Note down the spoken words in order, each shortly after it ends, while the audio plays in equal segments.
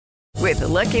With the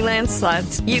Lucky Land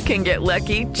Slots, you can get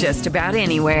lucky just about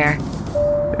anywhere.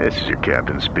 This is your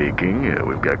captain speaking.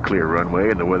 We've got clear runway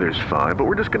and the weather's fine, but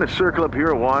we're just going to circle up here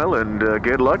a while and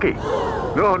get lucky.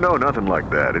 No, nothing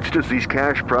like that. It's just these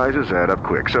cash prizes add up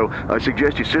quick. So I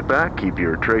suggest you sit back, keep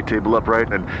your tray table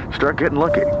upright, and start getting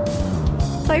lucky.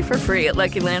 Play for free at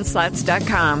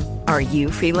LuckyLandSlots.com. Are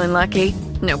you feeling lucky?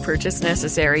 No purchase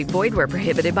necessary. Void where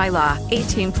prohibited by law.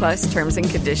 18+ terms and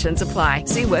conditions apply.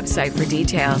 See website for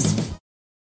details.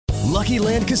 Lucky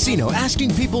Land Casino,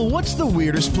 asking people, what's the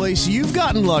weirdest place you've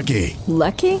gotten lucky?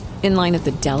 Lucky? In line at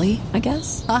the deli, I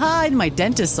guess? Aha, in my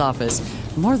dentist's office.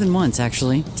 More than once,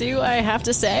 actually. Do I have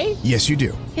to say? Yes, you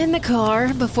do. In the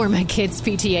car before my kids'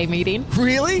 PTA meeting.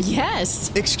 Really? Yes.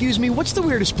 Excuse me, what's the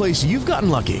weirdest place you've gotten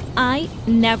lucky? I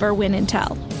never win and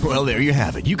tell. Well, there you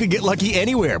have it. You can get lucky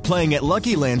anywhere, playing at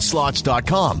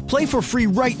LuckyLandSlots.com. Play for free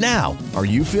right now. Are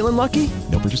you feeling lucky?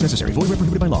 No purchase necessary. Void where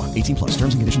prohibited by law. 18+.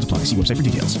 Terms and conditions apply. See website for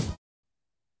details.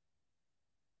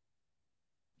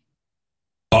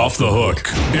 Off the Hook,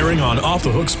 airing on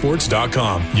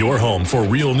offthehooksports.com. Your home for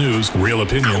real news, real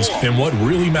opinions, and what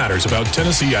really matters about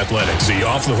Tennessee athletics. The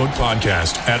Off the Hook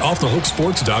podcast at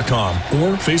offthehooksports.com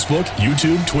or Facebook,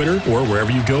 YouTube, Twitter, or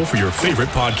wherever you go for your favorite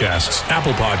podcasts.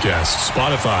 Apple Podcasts,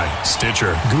 Spotify,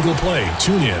 Stitcher, Google Play,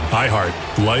 TuneIn,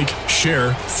 iHeart. Like,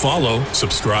 share, follow,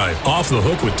 subscribe. Off the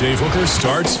Hook with Dave Hooker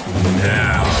starts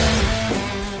now.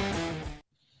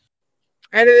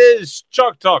 And it is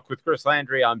Chalk Talk with Chris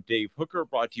Landry. I'm Dave Hooker,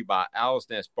 brought to you by Owl's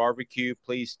Nest Barbecue.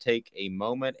 Please take a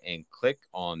moment and click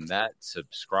on that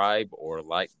subscribe or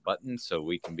like button so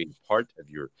we can be part of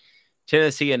your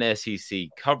Tennessee and SEC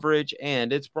coverage.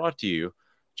 And it's brought to you,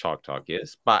 Chalk Talk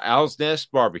is, by Owl's Nest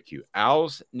Barbecue.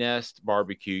 Owl's Nest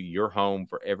Barbecue, your home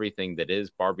for everything that is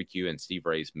barbecue, and Steve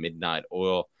Ray's Midnight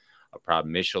Oil, a proud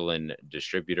Michelin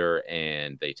distributor,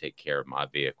 and they take care of my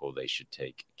vehicle. They should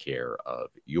take care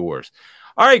of yours.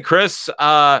 All right, Chris,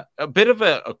 a bit of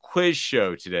a quiz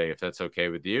show today, if that's okay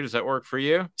with you. Does that work for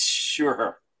you?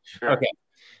 Sure. Okay.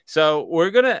 So we're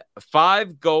going to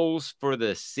 5 goals for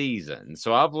the season.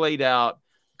 So I've laid out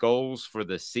goals for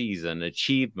the season,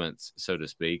 achievements, so to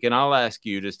speak. And I'll ask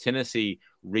you, does Tennessee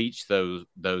reach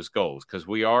those goals? Because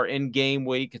we are in game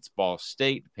week. It's Ball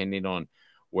State, depending on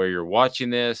where you're watching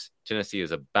this. Tennessee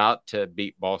is about to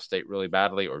beat Ball State really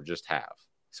badly, or just have.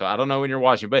 So I don't know when you're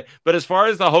watching, but as far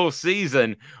as the whole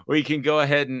season, we can go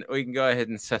ahead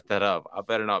and set that up. I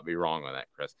better not be wrong on that,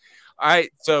 Chris. All right,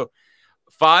 so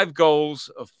 5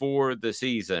 goals for the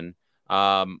season.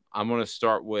 I'm going to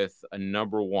start with a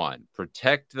number 1: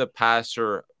 protect the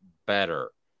passer better.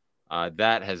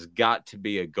 That has got to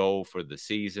be a goal for the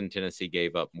season. Tennessee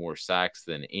gave up more sacks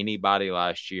than anybody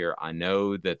last year. I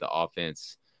know that the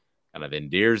offense kind of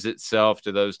endears itself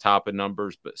to those type of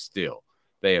numbers, but still,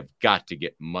 they have got to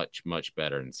get much, much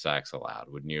better in sacks allowed.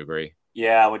 Wouldn't you agree?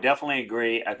 Yeah, I would definitely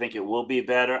agree. I think it will be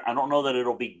better. I don't know that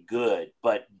it'll be good,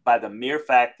 but by the mere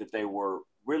fact that they were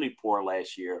really poor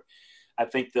last year, I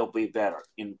think they'll be better.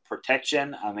 In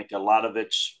protection, I think a lot of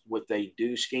it's what they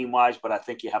do scheme-wise, but I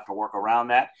think you have to work around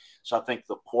that. So I think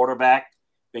the quarterback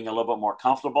being a little bit more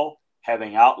comfortable,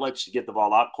 having outlets to get the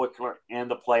ball out quicker, and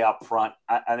the play up front.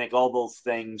 I think all those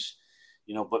things,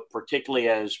 but particularly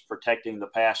as protecting the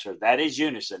passer, that is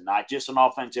unison, not just an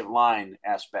offensive line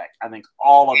aspect. I think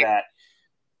all of that,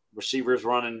 receivers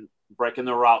running, breaking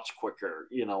the routes quicker,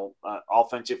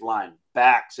 offensive line,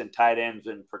 backs and tight ends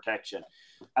and protection.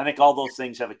 I think all those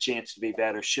things have a chance to be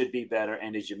better, should be better.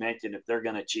 And as you mentioned, if they're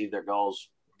going to achieve their goals,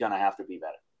 going to have to be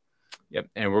better. Yep.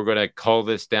 And we're going to call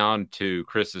this down to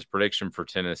Chris's prediction for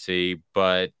Tennessee.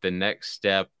 But the next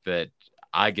step that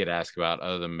I get asked about,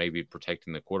 other than maybe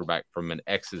protecting the quarterback from an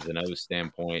X's and O's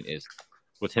standpoint, is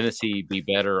will Tennessee be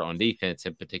better on defense,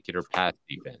 in particular pass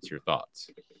defense? Your thoughts?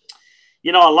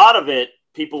 A lot of it,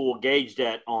 people will gauge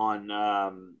that on,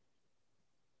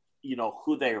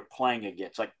 who they are playing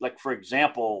against. Like for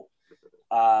example,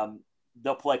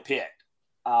 they'll play Pitt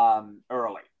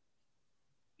early.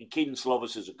 And Keaton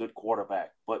Slovis is a good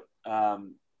quarterback, but,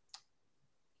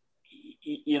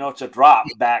 it's a drop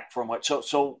back from what.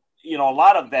 So, a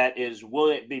lot of that is,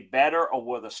 will it be better or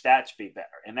will the stats be better?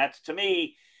 And that's, to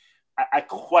me, I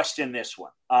question this one.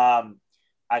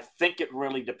 I think it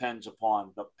really depends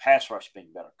upon the pass rush being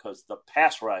better, because the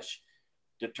pass rush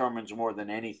determines more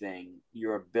than anything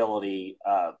your ability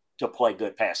to play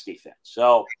good pass defense.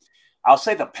 So I'll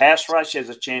say the pass rush has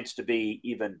a chance to be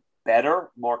even better,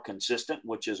 more consistent,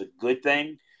 which is a good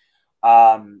thing.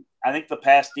 I think the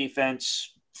pass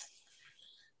defense,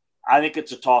 I think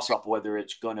it's a toss-up whether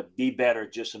it's going to be better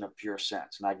just in a pure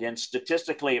sense. And again,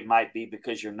 statistically, it might be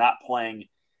because you're not playing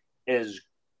as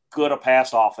good a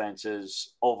pass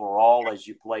offenses overall as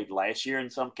you played last year in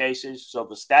some cases. So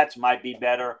the stats might be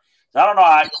better. I don't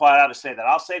know quite how to say that.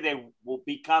 I'll say they will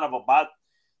be kind of about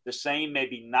the same,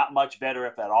 maybe not much better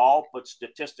if at all, but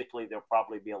statistically they'll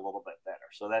probably be a little bit better.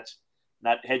 So that's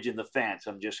not hedging the fence.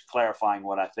 I'm just clarifying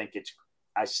what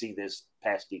I see this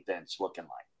pass defense looking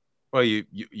like. Well, you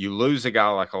lose a guy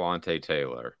like Alontae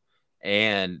Taylor,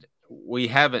 and we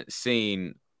haven't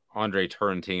seen Andre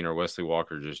Turrentine or Wesley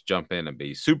Walker just jump in and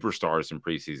be superstars in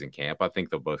preseason camp. I think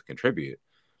they'll both contribute,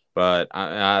 but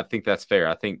I think that's fair.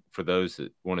 I think for those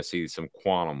that want to see some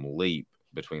quantum leap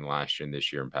between last year and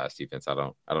this year in pass defense, I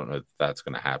don't know if that's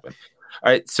going to happen.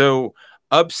 All right, so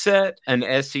upset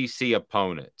an SEC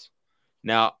opponent.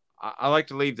 Now, I like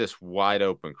to leave this wide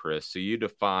open, Chris. So you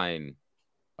define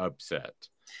upset.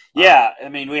 Yeah, I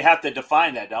mean, we have to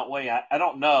define that, don't we? I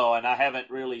don't know, and I haven't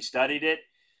really studied it.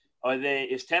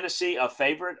 Is Tennessee a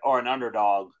favorite or an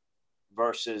underdog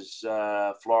versus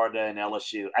Florida and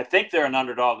LSU? I think they're an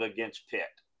underdog against Pitt.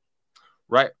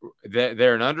 Right.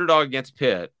 They're an underdog against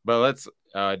Pitt, but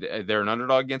they're an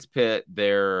underdog against Pitt.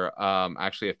 They're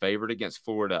actually a favorite against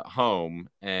Florida at home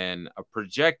and a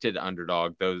projected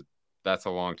underdog, though that's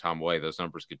a long time away. Those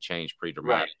numbers could change pretty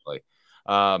dramatically.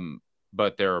 Right.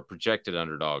 But they're a projected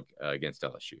underdog against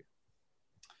LSU.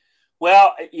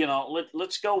 Well,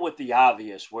 let's go with the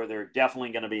obvious where they're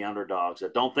definitely going to be underdogs. I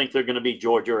don't think they're going to be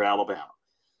Georgia or Alabama.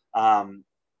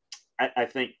 I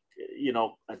think,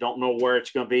 I don't know where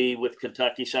it's going to be with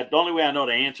Kentucky. So the only way I know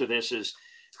to answer this is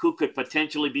who could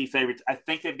potentially be favorites. I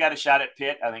think they've got a shot at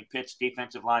Pitt. I think Pitt's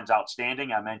defensive line's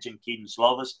outstanding. I mentioned Keaton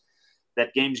Slovis.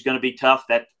 That game's going to be tough.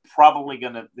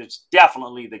 It's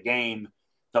definitely the game,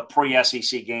 the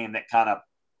pre-SEC game that kind of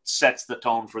sets the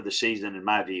tone for the season, in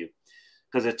my view,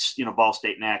 because it's, Ball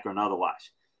State and Akron otherwise.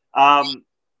 I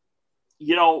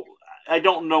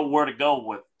don't know where to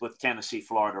go with Tennessee,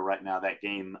 Florida right now, that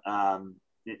game.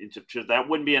 That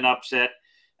wouldn't be an upset.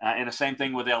 And the same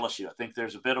thing with LSU. I think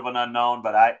there's a bit of an unknown,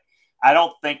 but I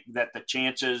don't think that the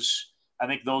chances, I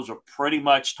think those are pretty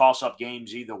much toss-up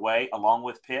games either way, along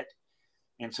with Pitt.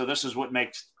 And so this is what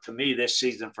makes, to me, this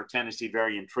season for Tennessee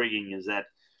very intriguing, is that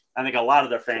I think a lot of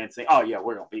their fans think, oh, yeah,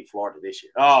 we're going to beat Florida this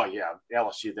year. Oh, yeah,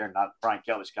 LSU, they're not. Brian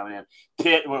Kelly's coming in.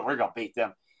 Pitt, we're going to beat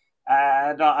them.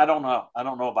 I don't know. I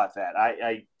don't know about that.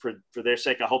 For their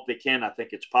sake, I hope they can. I think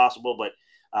it's possible.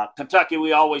 But Kentucky,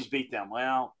 we always beat them.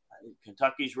 Well,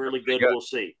 Kentucky's really good. We'll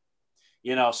see.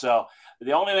 So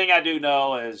the only thing I do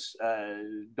know is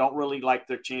don't really like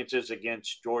their chances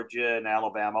against Georgia and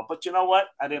Alabama. But you know what?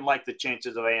 I didn't like the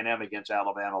chances of A&M against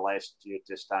Alabama last year at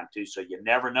this time too. So you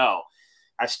never know.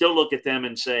 I still look at them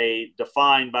and say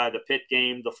defined by the Pitt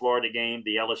game, the Florida game,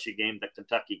 the LSU game, the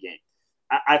Kentucky game.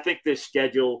 I think this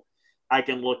schedule, I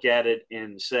can look at it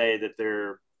and say that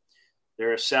they're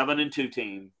a 7-2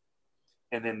 team,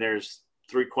 and then there's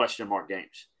 3 question mark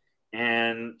games.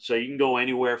 And so you can go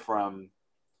anywhere from,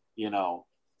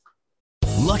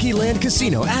 Lucky Land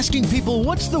Casino, asking people,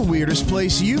 what's the weirdest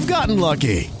place you've gotten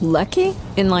lucky? Lucky?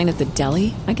 In line at the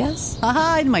deli, I guess?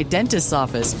 Aha, in my dentist's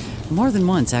office. More than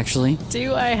once, actually.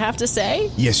 Do I have to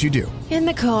say? Yes, you do. In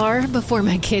the car before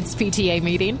my kids' PTA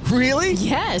meeting. Really?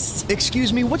 Yes.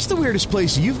 Excuse me, what's the weirdest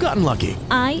place you've gotten lucky?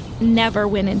 I never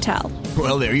win and tell.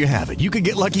 Well, there you have it. You can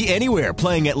get lucky anywhere,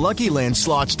 playing at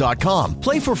LuckyLandSlots.com.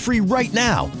 Play for free right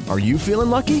now. Are you feeling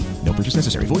lucky? No purchase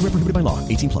necessary. Void where prohibited by law.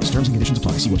 18+. Terms and conditions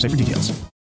apply. See website for details.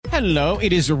 Hello,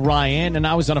 it is Ryan, and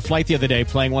I was on a flight the other day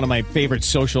playing one of my favorite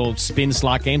social spin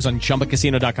slot games on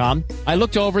ChumbaCasino.com. I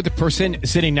looked over at the person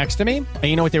sitting next to me, and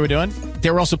you know what they were doing?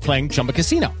 They were also playing Chumba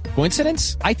Casino.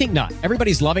 Coincidence? I think not.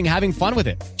 Everybody's loving having fun with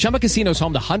it. Chumba Casino is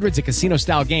home to hundreds of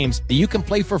casino-style games that you can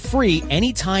play for free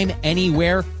anytime,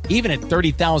 anywhere, even at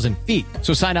 30,000 feet.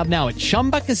 So sign up now at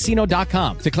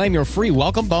ChumbaCasino.com to claim your free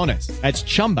welcome bonus. That's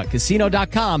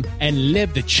ChumbaCasino.com and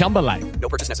live the Chumba life. No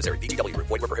purchase necessary. VGW. Void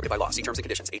where prohibited by law. See terms and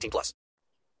conditions. 18+.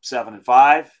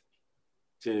 7-5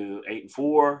 to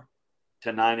 8-4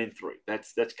 to 9-3.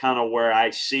 That's kind of where I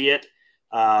see it.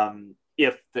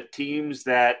 If the teams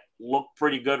that look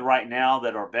pretty good right now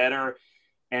that are better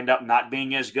end up not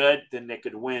being as good, then they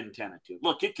could win 10-2.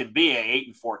 Look, it could be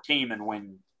a 8-4 team and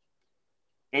win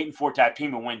 8-4 type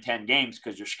team and win 10 games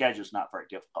because your schedule's not very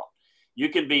difficult. You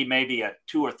can be maybe a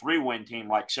 2 or 3 win team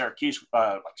like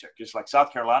like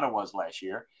South Carolina was last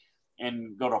year,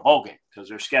 and go to a bowl game because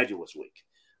their schedule was weak.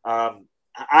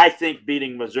 I think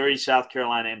beating Missouri, South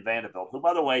Carolina, and Vanderbilt, who,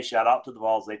 by the way, shout out to the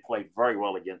Vols, they played very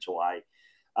well against Hawaii.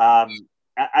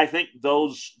 I think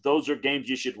those are games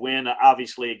you should win,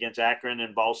 obviously, against Akron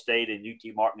and Ball State and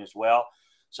UT Martin as well.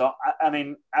 So,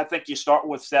 I think you start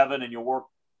with 7 and you work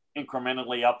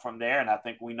incrementally up from there, and I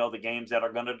think we know the games that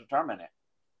are going to determine it.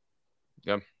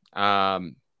 Yeah.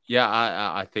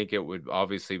 I think it would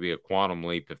obviously be a quantum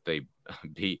leap if they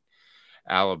beat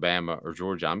Alabama or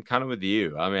Georgia. I'm kind of with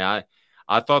you. I mean,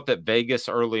 I thought that Vegas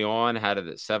early on had it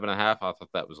at 7.5. I thought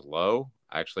that was low.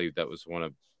 Actually, that was one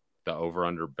of the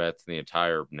over-under bets in the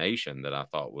entire nation that I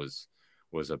thought was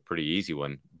a pretty easy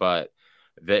one. But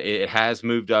it has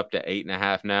moved up to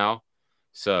 8.5 now.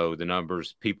 So the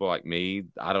numbers, people like me,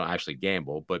 I don't actually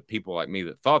gamble, but people like me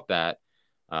that thought that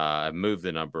moved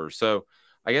the numbers. So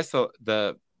I guess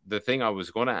the thing I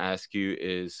was going to ask you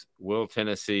is, will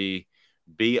Tennessee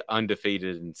be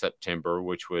undefeated in September,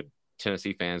 which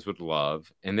Tennessee fans would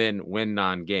love, and then win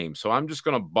 9 games? So I'm just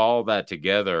going to ball that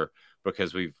together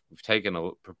because we've taken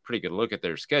a pretty good look at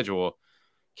their schedule.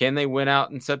 Can they win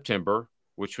out in September,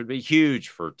 which would be huge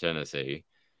for Tennessee?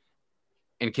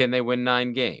 And can they win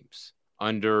 9 games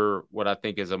under what I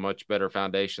think is a much better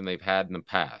foundation they've had in the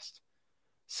past?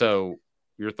 So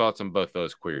your thoughts on both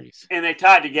those queries? And they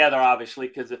tied together, obviously,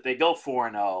 because if they go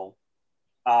 4-0,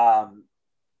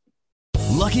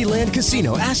 Lucky Land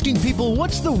Casino, asking people,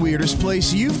 what's the weirdest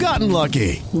place you've gotten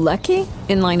lucky? Lucky?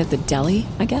 In line at the deli,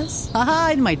 I guess?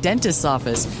 Aha, in my dentist's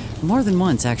office. More than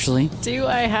once, actually. Do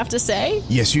I have to say?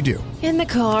 Yes, you do. In the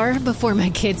car before my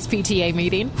kids' PTA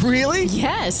meeting. Really?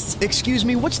 Yes. Excuse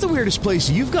me, what's the weirdest place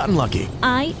you've gotten lucky?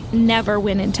 I never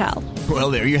win and tell.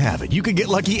 Well, there you have it. You can get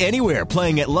lucky anywhere,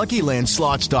 playing at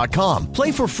LuckyLandSlots.com.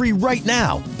 Play for free right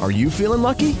now. Are you feeling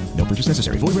lucky? No purchase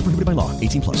necessary. Void where prohibited by law.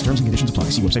 18+. Terms and conditions apply.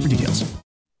 See website for details.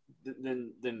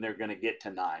 Then they're going to get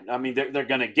to 9. I mean, they're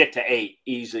going to get to 8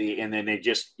 easy, and then they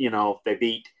just, if they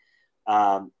beat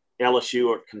LSU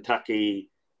or Kentucky,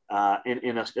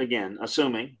 again,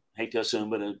 assuming, hate to assume,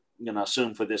 but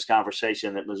assume for this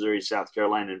conversation that Missouri, South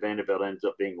Carolina, and Vanderbilt ends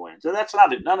up being wins. So that's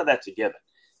none of that's a given.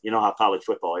 You know how college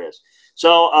football is.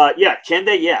 So, can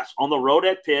they? Yes. On the road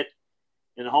at Pitt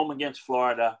and home against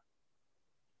Florida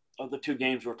are the 2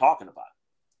 games we're talking about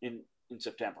in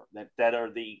September that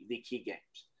are the key games.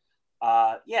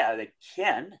 They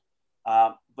can,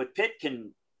 but Pitt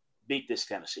can beat this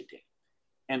Tennessee team,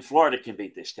 and Florida can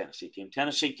beat this Tennessee team.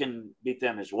 Tennessee can beat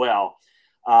them as well.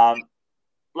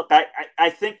 Look, I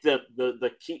think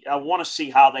the key. I want to see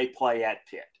how they play at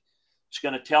Pitt. It's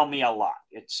going to tell me a lot.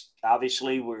 It's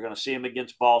obviously we're going to see them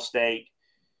against Ball State,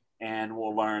 and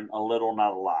we'll learn a little,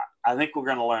 not a lot. I think we're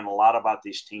going to learn a lot about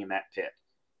this team at Pitt,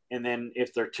 and then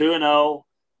if they're 2-0,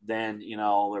 then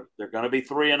they're going to be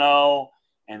 3-0.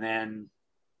 And then,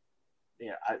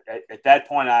 at that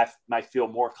point, I might feel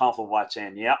more comfortable about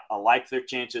saying, I like their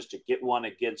chances to get one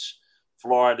against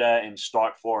Florida and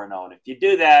start 4-0. And if you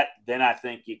do that, then I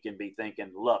think you can be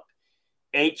thinking, look,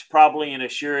 8's probably an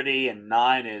assurity, and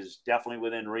 9 is definitely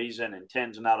within reason, and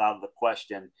 10's not out of the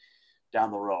question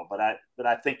down the road. But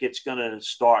I think it's going to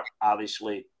start,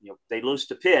 obviously, if they lose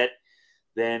to Pitt,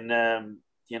 then,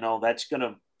 that's going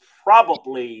to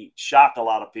probably shock a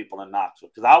lot of people in Knoxville,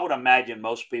 because I would imagine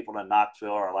most people in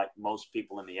Knoxville are like most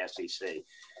people in the SEC.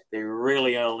 They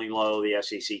really only know the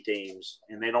SEC teams,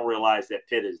 and they don't realize that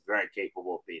Pitt is very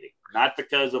capable of beating. Not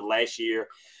because of last year,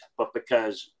 but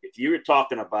because if you were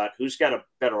talking about who's got a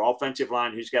better offensive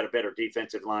line, who's got a better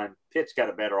defensive line, Pitt's got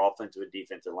a better offensive and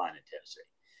defensive line in Tennessee.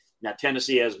 Now,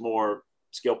 Tennessee has more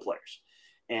skill players.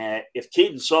 And if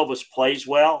Keaton Silvas plays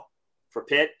well for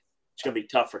Pitt, it's going to be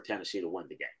tough for Tennessee to win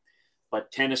the game.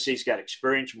 But Tennessee's got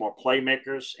experience, more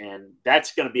playmakers, and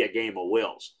that's going to be a game of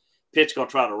wills. Pitt's going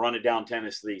to try to run it down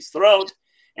Tennessee's throat,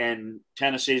 and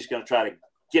Tennessee's going to try to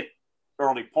get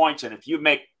early points. And if you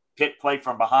make Pitt play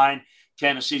from behind,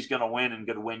 Tennessee's going to win and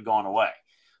going to win going away.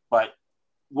 But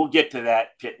we'll get to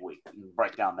that Pitt week and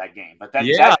break down that game. But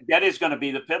that is going to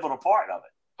be the pivotal part of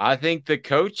it. I think the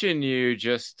coach in you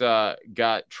just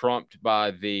got trumped by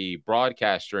the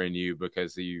broadcaster in you,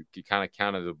 because you kind of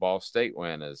counted the Ball State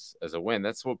win as a win.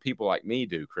 That's what people like me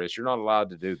do, Chris. You're not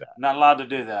allowed to do that. Not allowed to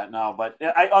do that, no. But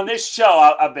on this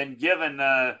show, I've been given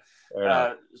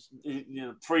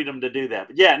freedom to do that.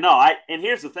 But and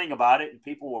here's the thing about it, and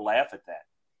people will laugh at that.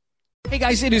 Hey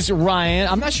guys, it is Ryan.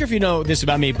 I'm not sure if you know this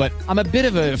about me, but I'm a bit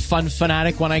of a fun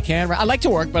fanatic when I can. I like to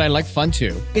work, but I like fun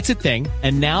too. It's a thing.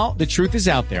 And now the truth is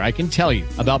out there. I can tell you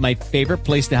about my favorite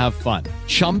place to have fun.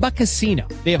 Chumba Casino.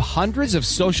 They have hundreds of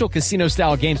social casino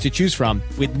style games to choose from,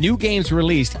 with new games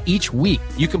released each week.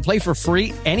 You can play for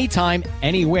free anytime,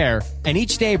 anywhere. And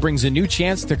each day brings a new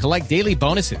chance to collect daily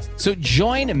bonuses. So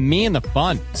join me in the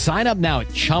fun. Sign up now at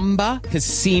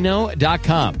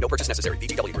ChumbaCasino.com. No purchase necessary.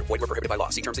 VGW Group. Void where prohibited by law.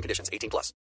 See terms and conditions.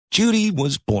 18+. Judy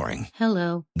was boring.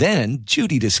 Hello. Then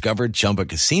Judy discovered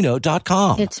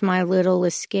ChumbaCasino.com. It's my little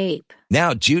escape.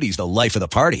 Now Judy's the life of the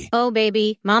party. Oh,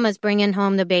 baby, mama's bringing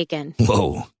home the bacon.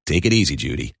 Whoa, take it easy,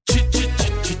 Judy.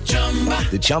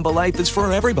 The Chumba life is for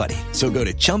everybody. So go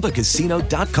to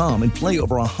ChumbaCasino.com and play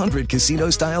over 100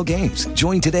 casino-style games.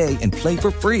 Join today and play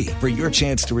for free for your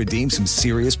chance to redeem some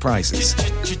serious prizes.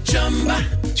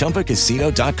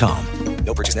 ChumbaCasino.com.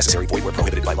 No purchase necessary. Void where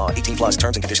prohibited by law. 18 plus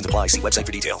terms and conditions apply. See website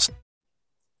for details.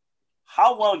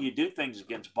 How well you do things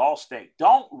against Ball State.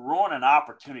 Don't ruin an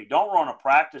opportunity. Don't ruin a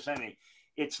practice. Anything.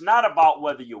 It's not about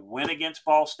whether you win against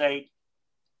Ball State.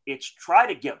 It's try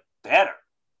to get better.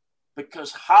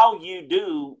 Because how you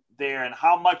do there and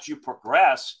how much you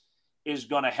progress is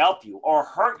going to help you or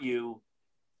hurt you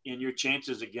in your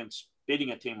chances against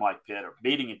beating a team like Pitt or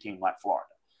beating a team like Florida.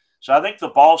 So I think the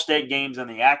Ball State games and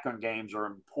the Akron games are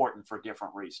important for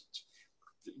different reasons.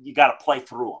 You got to play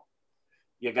through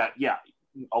them.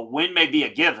 A win may be a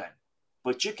given,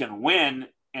 but you can win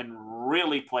and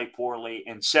really play poorly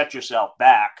and set yourself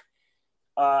back.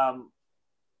 And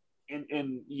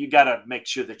you got to make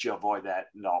sure that you avoid that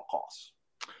at all costs.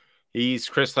 He's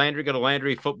Chris Landry. Go to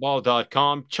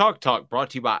LandryFootball.com. Chalk Talk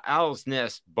brought to you by Owl's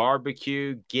Nest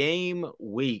Barbecue. Game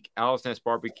week. Owl's Nest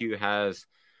Barbecue has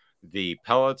the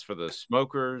pellets for the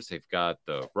smokers. They've got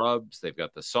the rubs. They've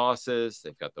got the sauces.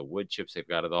 They've got the wood chips. They've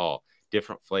got it all.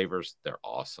 Different flavors. They're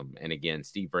awesome. And again,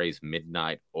 Steve Ray's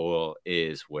Midnight Oil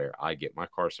is where I get my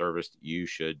car serviced. You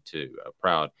should too. A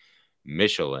proud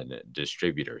Michelin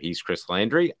distributor. He's Chris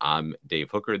Landry. I'm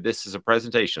Dave Hooker. This is a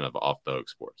presentation of Off the Hook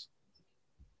Sports.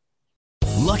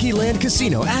 Lucky Land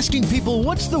Casino, asking people,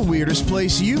 what's the weirdest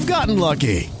place you've gotten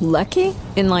lucky? Lucky?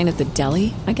 In line at the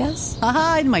deli, I guess?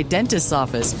 Aha, in my dentist's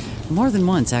office. More than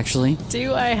once, actually.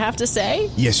 Do I have to say?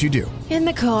 Yes, you do. In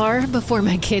the car before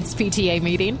my kids' PTA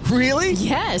meeting. Really?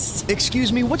 Yes.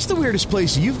 Excuse me, what's the weirdest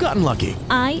place you've gotten lucky?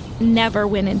 I never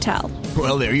win and tell.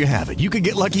 Well, there you have it. You can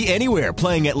get lucky anywhere,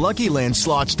 playing at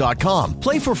LuckyLandSlots.com.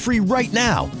 Play for free right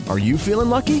now. Are you feeling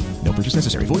lucky? No purchase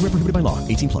necessary. Void where prohibited by law.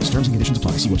 18 plus. Terms and conditions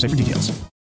apply. See website for details.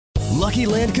 Lucky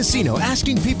Land Casino,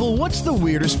 asking people, what's the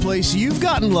weirdest place you've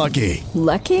gotten lucky?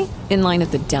 Lucky? In line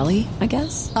at the deli, I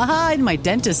guess? Aha, in my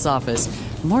dentist's office.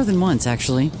 More than once,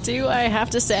 actually. Do I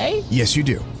have to say? Yes, you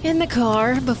do. In the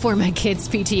car before my kids'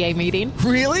 PTA meeting.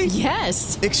 Really?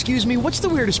 Yes. Excuse me, what's the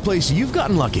weirdest place you've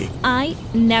gotten lucky? I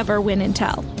never win and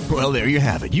tell. Well, there you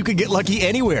have it. You can get lucky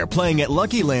anywhere, playing at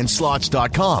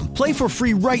LuckyLandSlots.com. Play for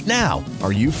free right now.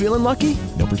 Are you feeling lucky?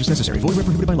 No purchase necessary. Void where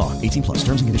prohibited by law. 18 plus.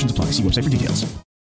 Terms and conditions apply. See website for details.